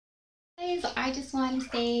Guys, I just want to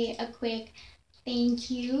say a quick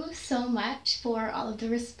thank you so much for all of the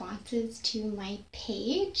responses to my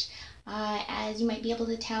page. As you might be able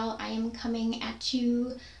to tell, I am coming at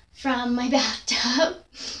you from my bathtub.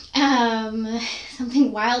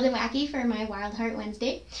 Something wild and wacky for my Wild Heart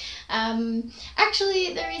Wednesday.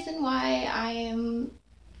 Actually, the reason why I am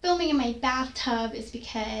filming in my bathtub is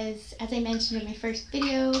because, as I mentioned in my first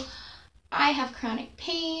video, I have chronic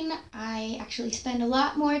pain. I actually spend a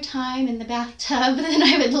lot more time in the bathtub than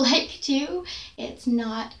I would like to. It's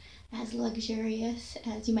not as luxurious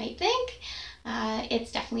as you might think.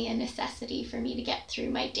 It's definitely a necessity for me to get through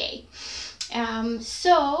my day.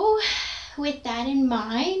 So with that in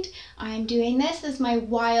mind, I'm doing this as my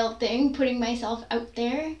wild thing, putting myself out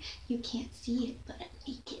there. You can't see it, but I'm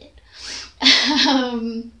naked.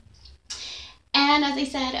 And as I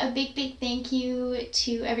said, a big thank you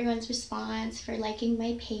to everyone's response, for liking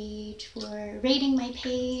my page, for rating my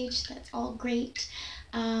page. That's all great.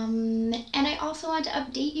 And I also want to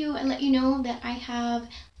update you and let you know that I have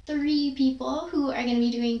 3 people who are going to be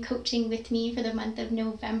doing coaching with me for the month of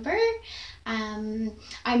November.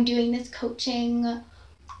 I'm doing this coaching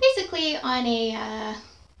basically on a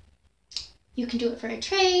you can do it for a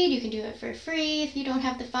trade, you can do it for free if you don't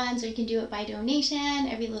have the funds, or you can do it by donation.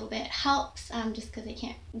 Every little bit helps, just because I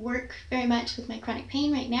can't work very much with my chronic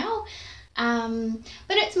pain right now.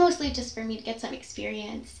 But it's mostly just for me to get some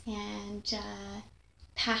experience and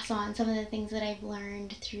pass on some of the things that I've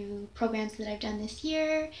learned through programs that I've done this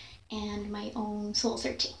year and my own soul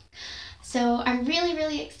searching. So I'm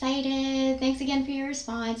really excited. Thanks again for your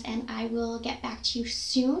response, and I will get back to you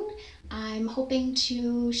soon. I'm hoping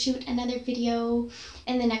to shoot another video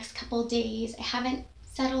in the next couple days. I haven't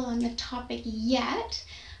settled on the topic yet.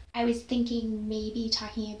 I was thinking maybe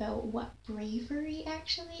talking about what bravery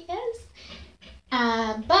actually is.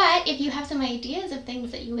 But if you have some ideas of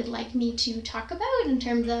things that you would like me to talk about in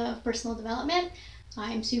terms of personal development,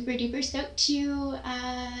 I'm super duper stoked to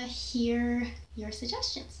hear your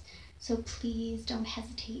suggestions. So please don't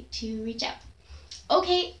hesitate to reach out.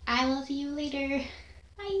 Okay, I will see you later.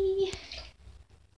 Bye.